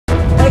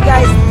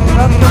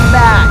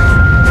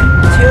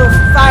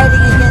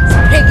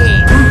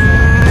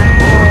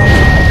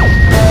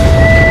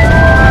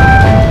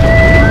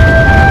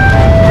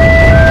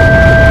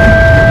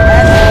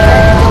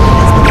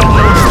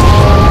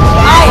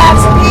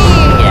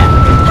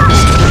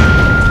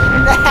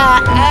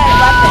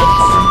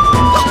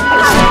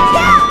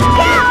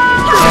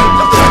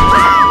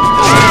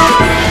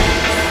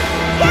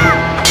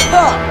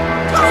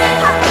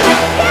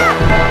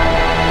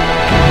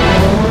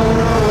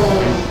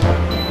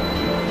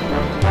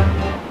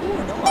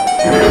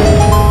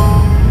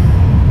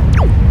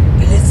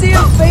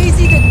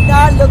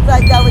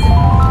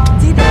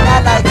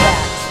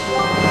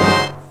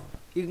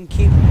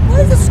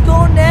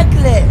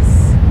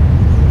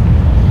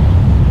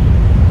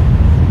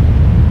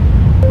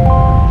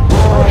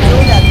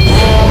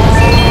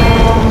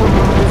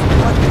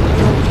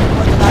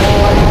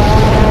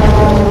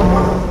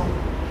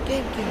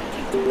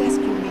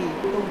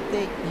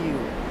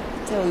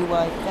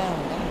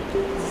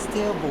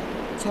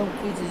some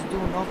creatures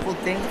doing awful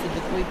things to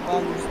the great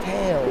father's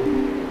tail.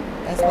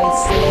 That's why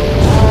it's so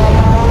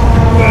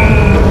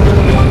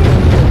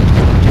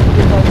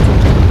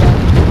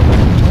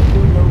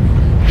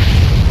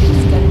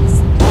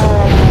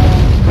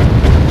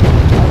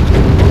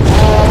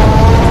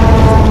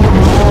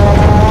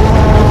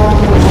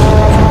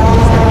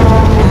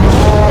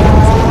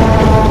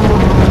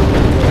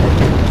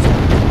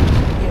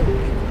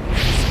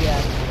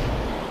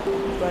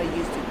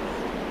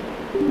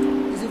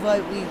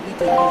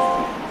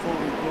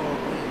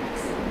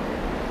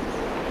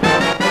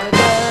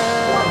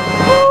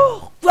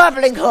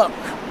grappling hook!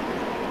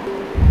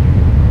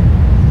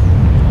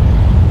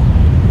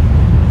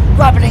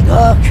 Grappling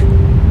hook!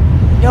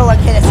 No one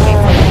can escape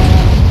from it.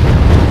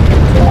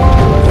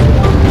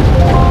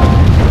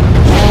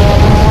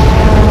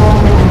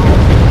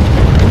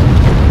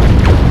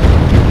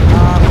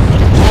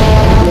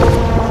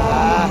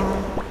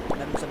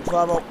 I'm in some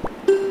trouble.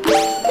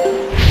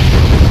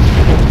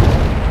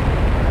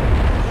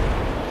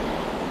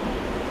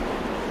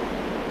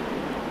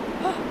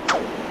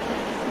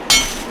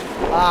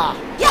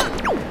 You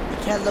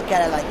can't look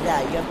at it like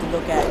that. You have to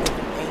look at it at a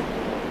different angle.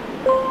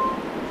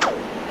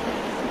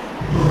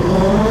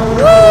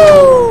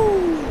 Woo!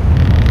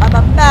 I'm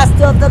a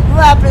master of the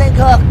grappling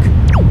hook!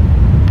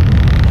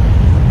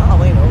 Oh,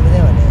 wait, over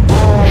there it is.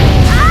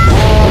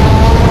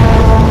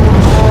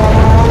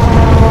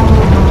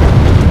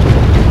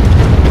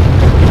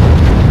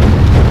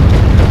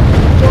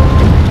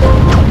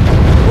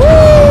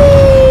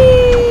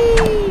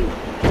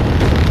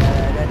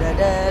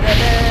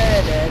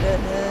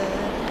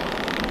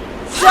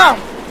 Jump!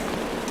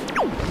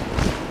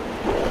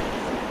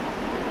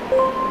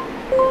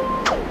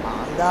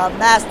 I'm the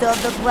master of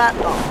the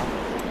grappling.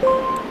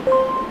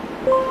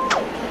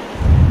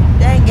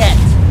 Dang it!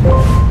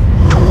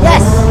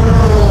 Yes!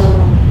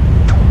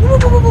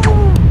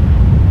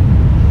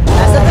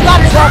 Master of the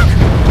grappling hook!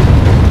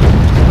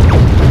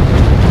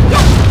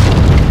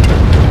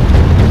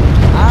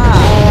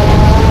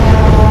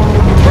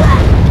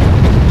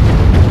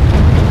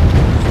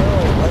 So,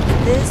 what's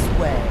this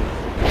way?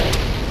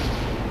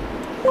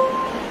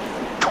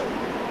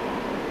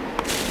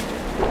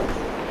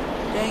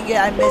 Dang it, I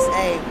missed A.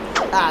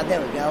 There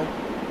we go.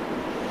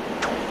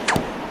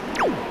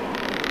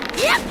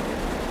 Yep.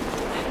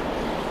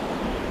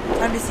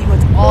 Time to see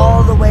what's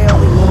all the way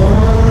over here.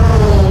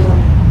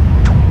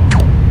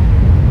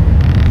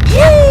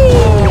 Yay!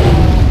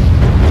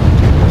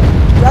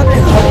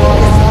 Grappling hook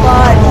is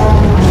fun.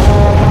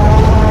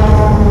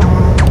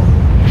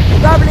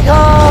 Grappling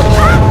hook!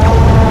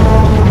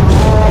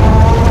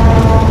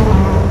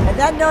 And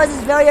that noise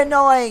is very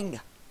annoying.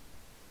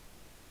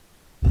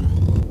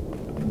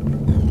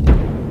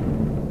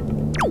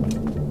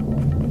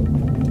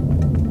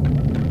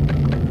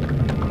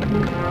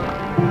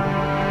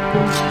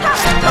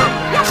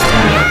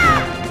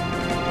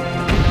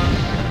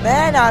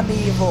 Man, I'm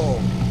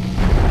evil.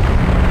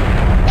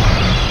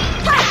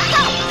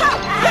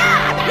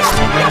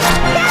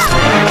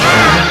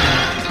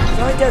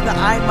 So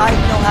I might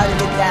know how to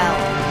get down.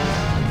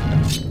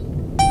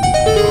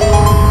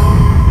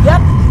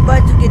 Yep,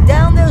 but to get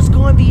down there's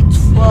going to be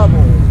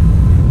trouble.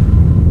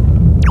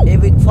 It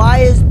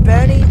requires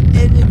burning,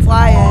 it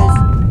requires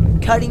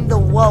cutting the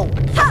rope.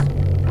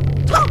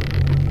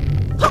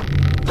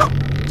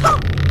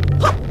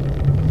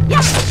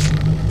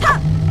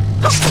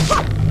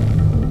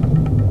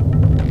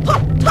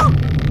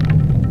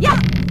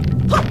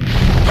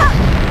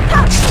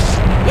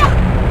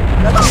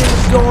 Nothing in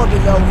the door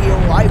below here.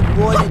 I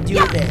wouldn't do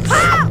this.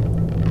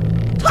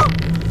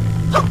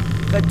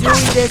 But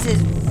doing this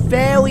is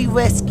very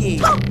risky.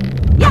 What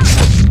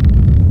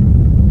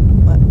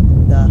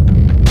the?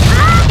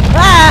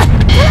 Ah!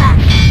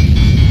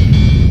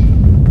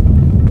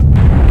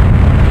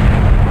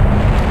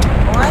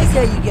 Well, I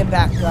say you get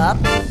back up.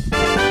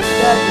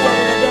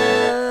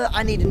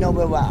 I need to know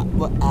where we're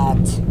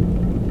at.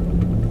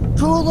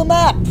 Draw the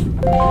map!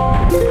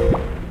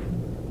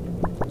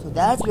 So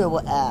that's where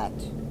we're at.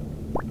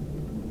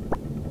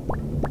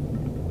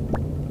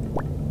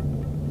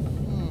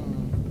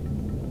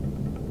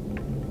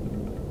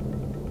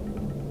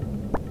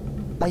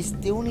 I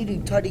still need to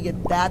try to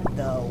get that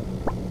though.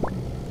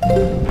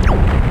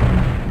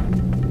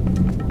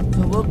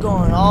 So we're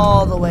going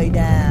all the way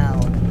down.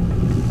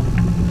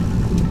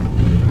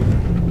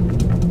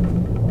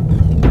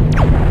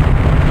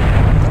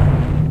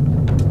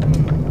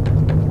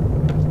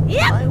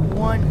 I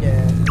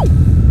wonder.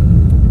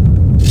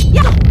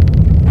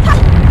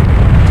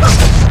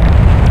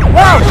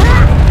 Whoa!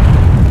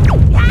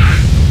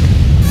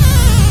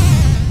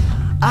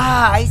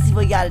 I see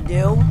what you gotta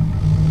do.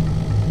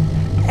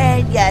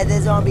 And yeah,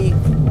 this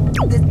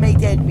may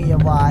take me a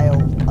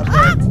while, a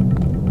bit.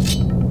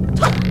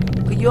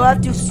 But you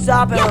have to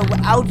stop it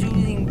without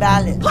losing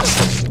balance.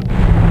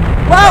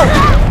 Whoa!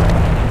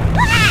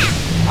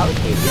 How did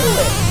you do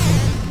it?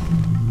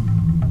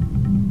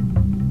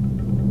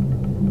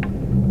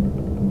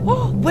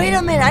 Wait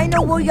a minute, I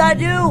know what you gotta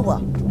do!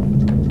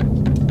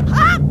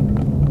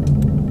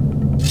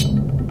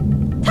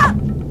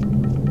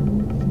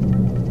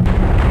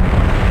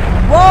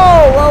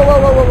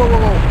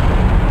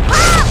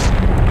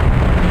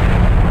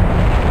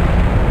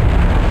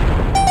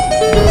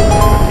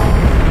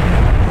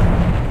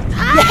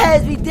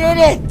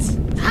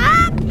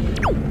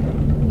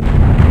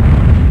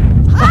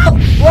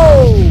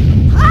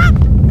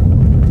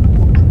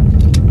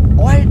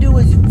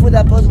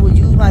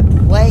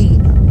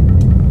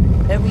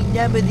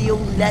 remember the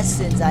old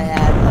lessons I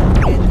had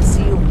in the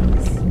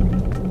series.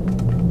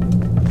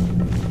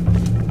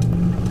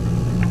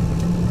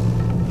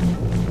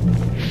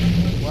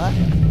 What?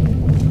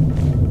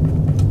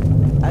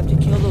 I have to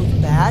kill those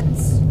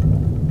bats?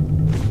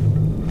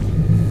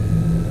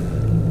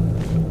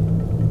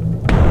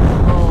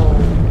 Oh,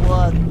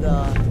 what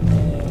the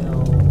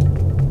hell?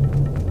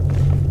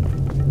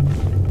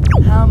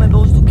 How am I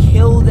supposed to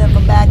kill them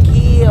from back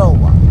here?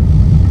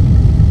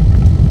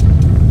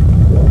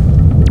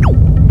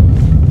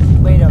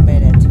 Wait a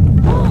minute.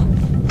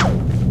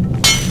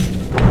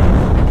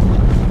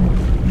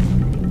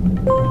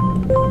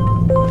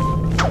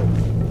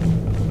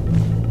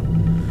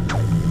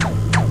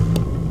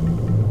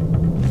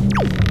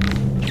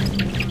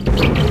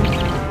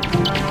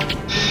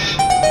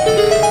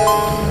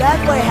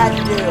 That's what I had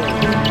to do.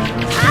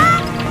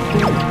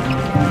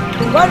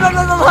 Run!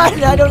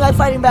 I don't like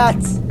fighting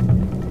bats.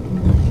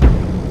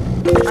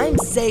 I'm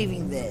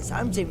saving this.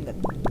 I'm saving the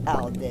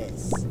out of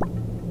this.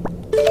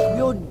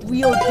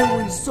 We are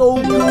doing so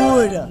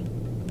good.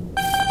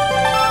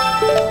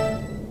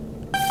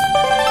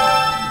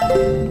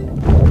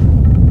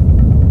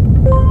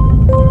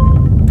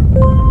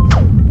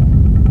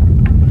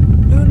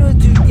 Who knew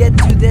to get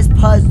to this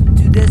puzzle,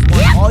 to this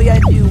one, all you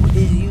have to do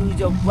is use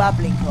your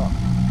grappling hook.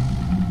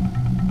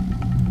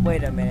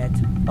 Wait a minute.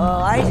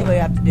 Oh, I see what you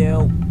have to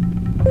do.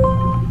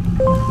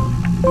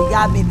 You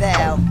got me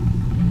there.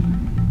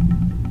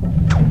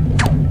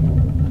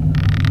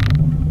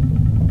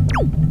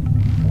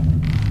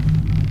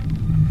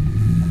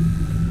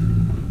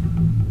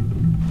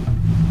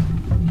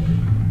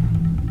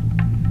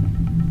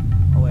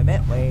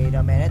 Wait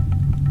a minute.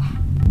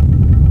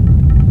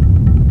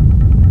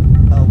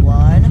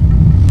 One,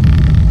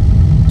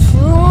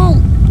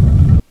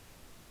 two.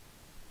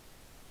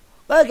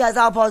 Well, guys,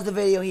 I'll pause the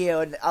video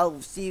here, and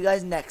I'll see you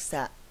guys next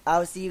time.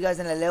 I'll see you guys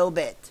in a little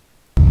bit.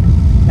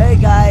 Hey,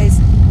 guys,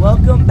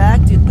 welcome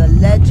back to the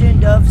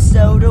Legend of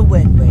Zelda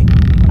WW.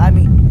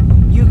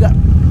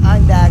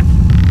 I'm back,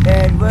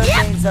 and we're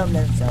playing some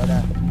Legend of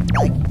Zelda,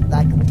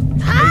 like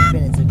 8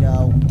 minutes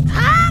ago.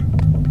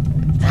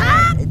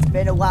 It's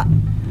been a while.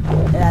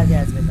 It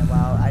has been a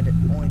while. The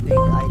only thing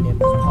I did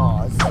was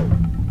pause.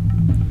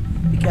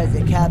 Because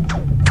it kept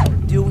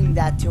doing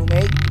that to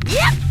me.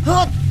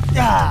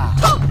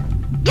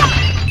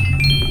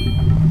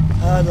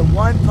 The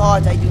one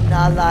part I do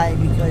not like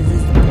because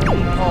it's the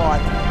only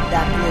part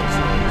that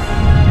glitches.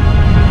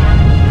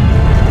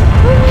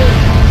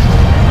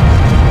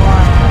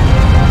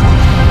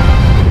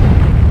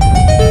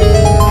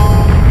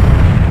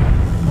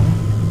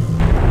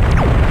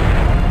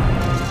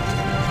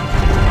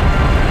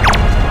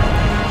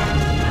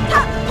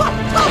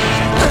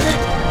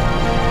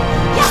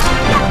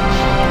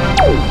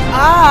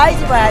 I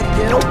see what I had to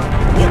do.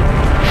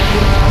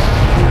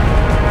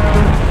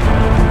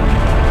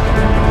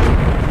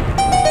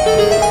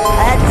 I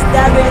had to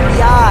stab her in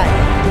the eye.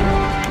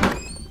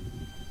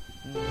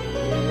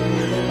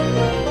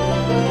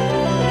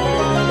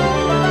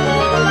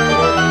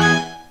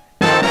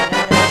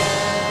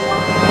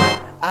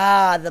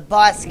 The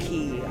boss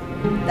key.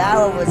 That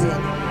one was in here.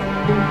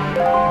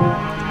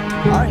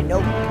 I already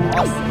know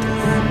bosses.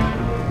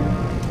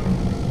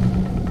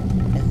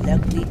 And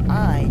luckily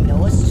I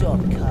know a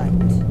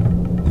shortcut.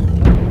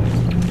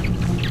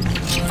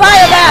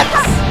 Fire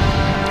bats!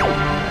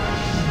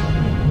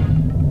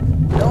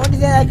 The only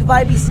thing that could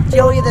probably be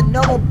scarier than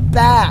normal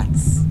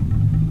bats.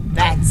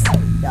 Bats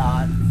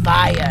on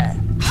fire.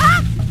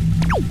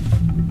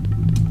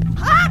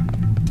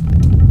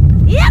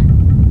 Yep.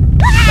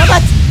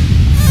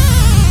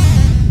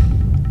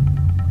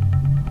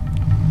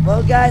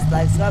 Well, guys,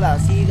 like, subscribe. I'll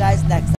see you guys next time.